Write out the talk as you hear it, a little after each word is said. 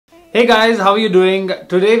Hey guys, how are you doing?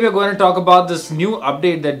 Today we are going to talk about this new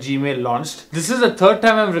update that Gmail launched. This is the third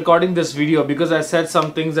time I'm recording this video because I said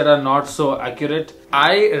some things that are not so accurate.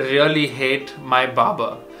 I really hate my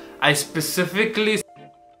barber. I specifically...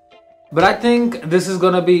 But I think this is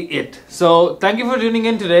gonna be it. So thank you for tuning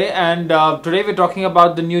in today, and today we're talking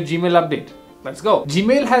about the new Gmail update. Let's go.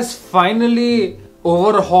 Gmail has finally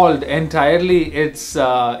overhauled entirely its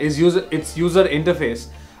user interface.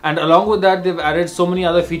 And along with that, they've added so many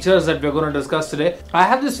other features that we're going to discuss today. I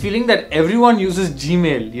have this feeling that everyone uses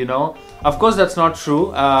Gmail, you know. Of course, that's not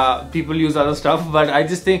true. People use other stuff. But I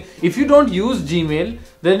just think if you don't use Gmail,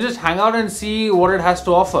 then just hang out and see what it has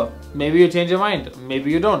to offer. Maybe you change your mind. Maybe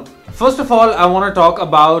you don't. First of all, I want to talk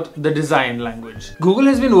about the design language. Google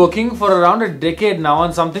has been working for around a decade now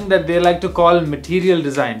on something that they like to call material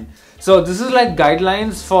design. So this is like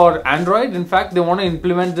guidelines for Android. In fact, they want to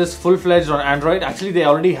implement this full-fledged on Android. Actually, they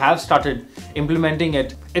already have started implementing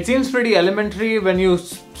it. It seems pretty elementary when you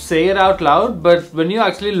say it out loud, but when you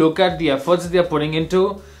actually look at the efforts they are putting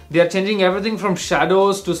into, they are changing everything from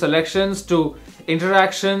shadows to selections to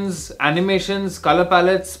interactions, animations, color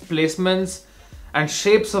palettes, placements, and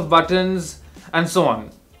shapes of buttons, and so on.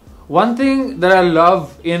 One thing that I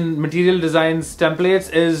love in material designs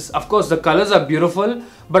templates is, of course, the colors are beautiful,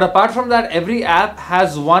 but apart from that, every app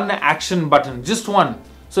has one action button, just one.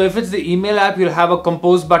 So if it's the email app, you'll have a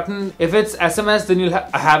compose button. If it's SMS, then you'll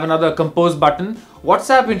have another compose button.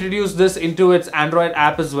 WhatsApp introduced this into its Android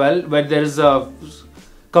app as well, where there is a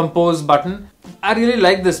compose button. I really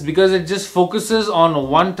like this because it just focuses on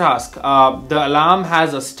one task. The alarm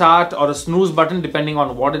has a start or a snooze button depending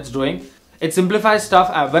on what it's doing. It simplifies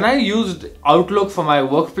stuff. When I used Outlook for my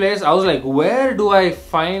workplace, I was like, where do I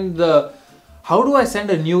find how do I send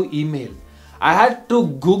a new email? I had to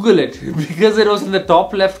Google it because it was in the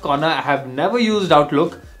top left corner. I have never used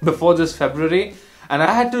Outlook before this February. And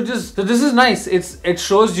I had to just, so this is nice. It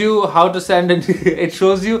shows you how to send and it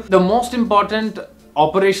shows you the most important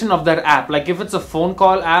operation of that app. Like if it's a phone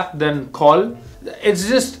call app, then call. It's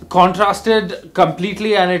just contrasted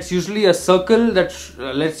completely, and it's usually a circle that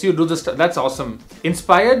lets you do this. That's awesome.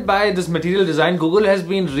 Inspired by this material design, Google has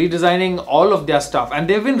been redesigning all of their stuff, and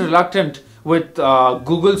they've been reluctant with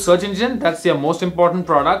Google search engine. That's their most important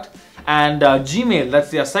product, and Gmail, that's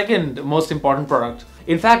their second most important product.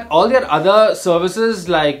 In fact, all their other services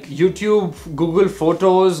like YouTube, Google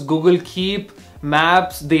Photos, Google Keep,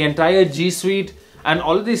 Maps, the entire G Suite, and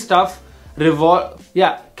all of this stuff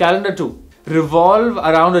Calendar too, revolve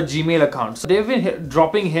around a Gmail account. So they've been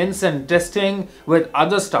dropping hints and testing with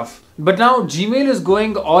other stuff. But now Gmail is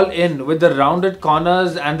going all in with the rounded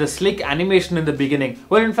corners and the slick animation in the beginning.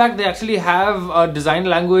 Well, in fact, they actually have a design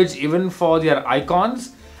language even for their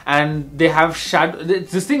icons, and they have shadow.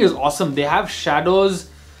 This thing is awesome. They have shadows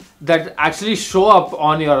that actually show up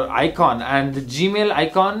on your icon, and the Gmail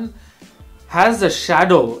icon has a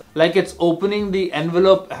shadow like it's opening the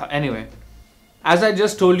envelope. Anyway, as I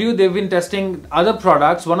just told you, they've been testing other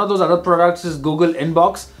products. One of those other products is Google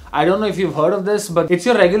Inbox. I don't know if you've heard of this, but it's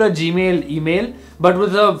your regular Gmail email, but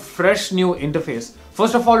with a fresh new interface.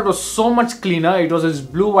 First of all, it was so much cleaner. It was this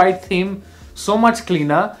blue-white theme, so much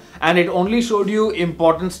cleaner, and it only showed you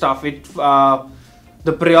important stuff.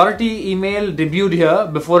 The priority email debuted here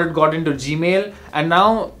before it got into Gmail, and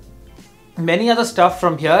now many other stuff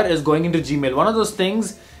from here is going into Gmail. One of those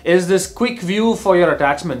things is this quick view for your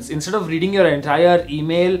attachments. Instead of reading your entire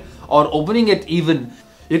email or opening it even,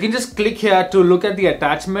 you can just click here to look at the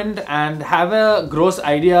attachment and have a gross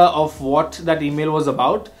idea of what that email was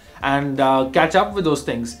about and catch up with those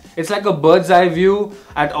things. It's like a bird's eye view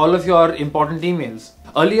at all of your important emails.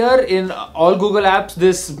 Earlier in all Google apps,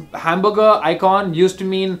 this hamburger icon used to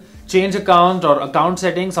mean change account or account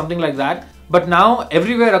settings, something like that. But now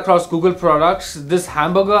everywhere across Google products, this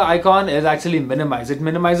hamburger icon is actually minimized. It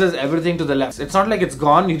minimizes everything to the left. It's not like it's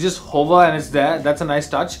gone, you just hover and it's there. That's a nice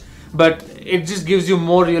touch, but it just gives you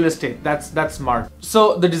more real estate. That's smart.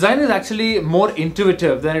 So the design is actually more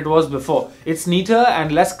intuitive than it was before. It's neater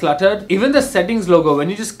and less cluttered. Even the settings logo, when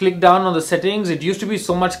you just click down on the settings, it used to be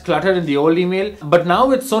so much cluttered in the old email, but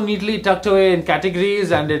now it's so neatly tucked away in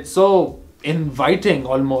categories, and it's so inviting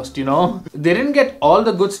almost, you know. They didn't get all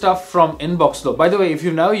the good stuff from Inbox though. By the way, if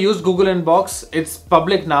you've never used Google Inbox, it's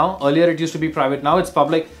public now. Earlier it used to be private, now it's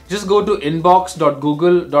public. Just go to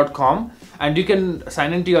inbox.google.com and you can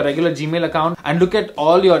sign into your regular Gmail account and look at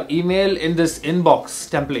all your email in this Inbox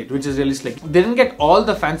template, which is really slick. They didn't get all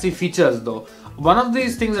the fancy features though. One of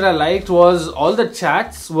these things that I liked was all the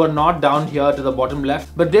chats were not down here to the bottom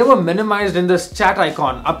left, but they were minimized in this chat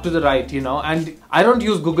icon up to the right, you know. And I don't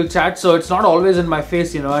use Google Chat, so it's not always in my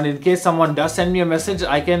face, you know, and in case someone does send me a message,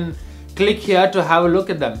 I can click here to have a look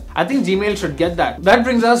at them. I think Gmail should get that. That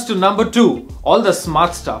brings us to number 2, all the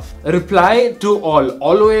smart stuff. Reply to all.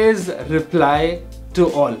 Always reply to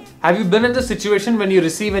all. Have you been in the situation when you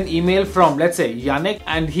receive an email from, let's say, Yannick,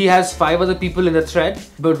 and he has 5 other people in the thread,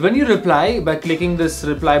 but when you reply by clicking this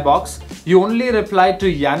reply box, you only reply to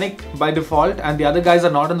Yannick by default and the other guys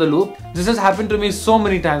are not in the loop? This has happened to me so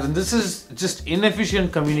many times, and this is just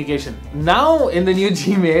inefficient communication. Now in the new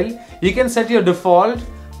Gmail, you can set your default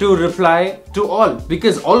to reply to all,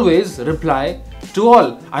 because always reply to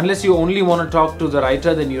all. Unless you only want to talk to the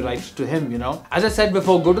writer, then you write to him, you know. As I said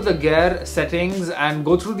before, go to the gear settings and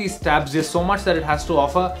go through these tabs. There's so much that it has to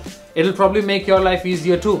offer. It'll probably make your life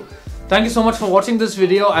easier too. Thank you so much for watching this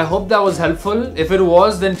video. I hope that was helpful. If it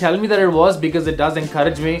was, then tell me that it was, because it does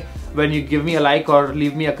encourage me when you give me a like or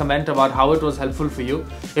leave me a comment about how it was helpful for you.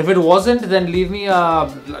 If it wasn't, then leave me a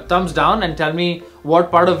thumbs down and tell me what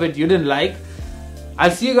part of it you didn't like. I'll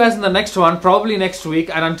see you guys in the next one, probably next week,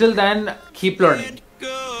 and until then, keep learning.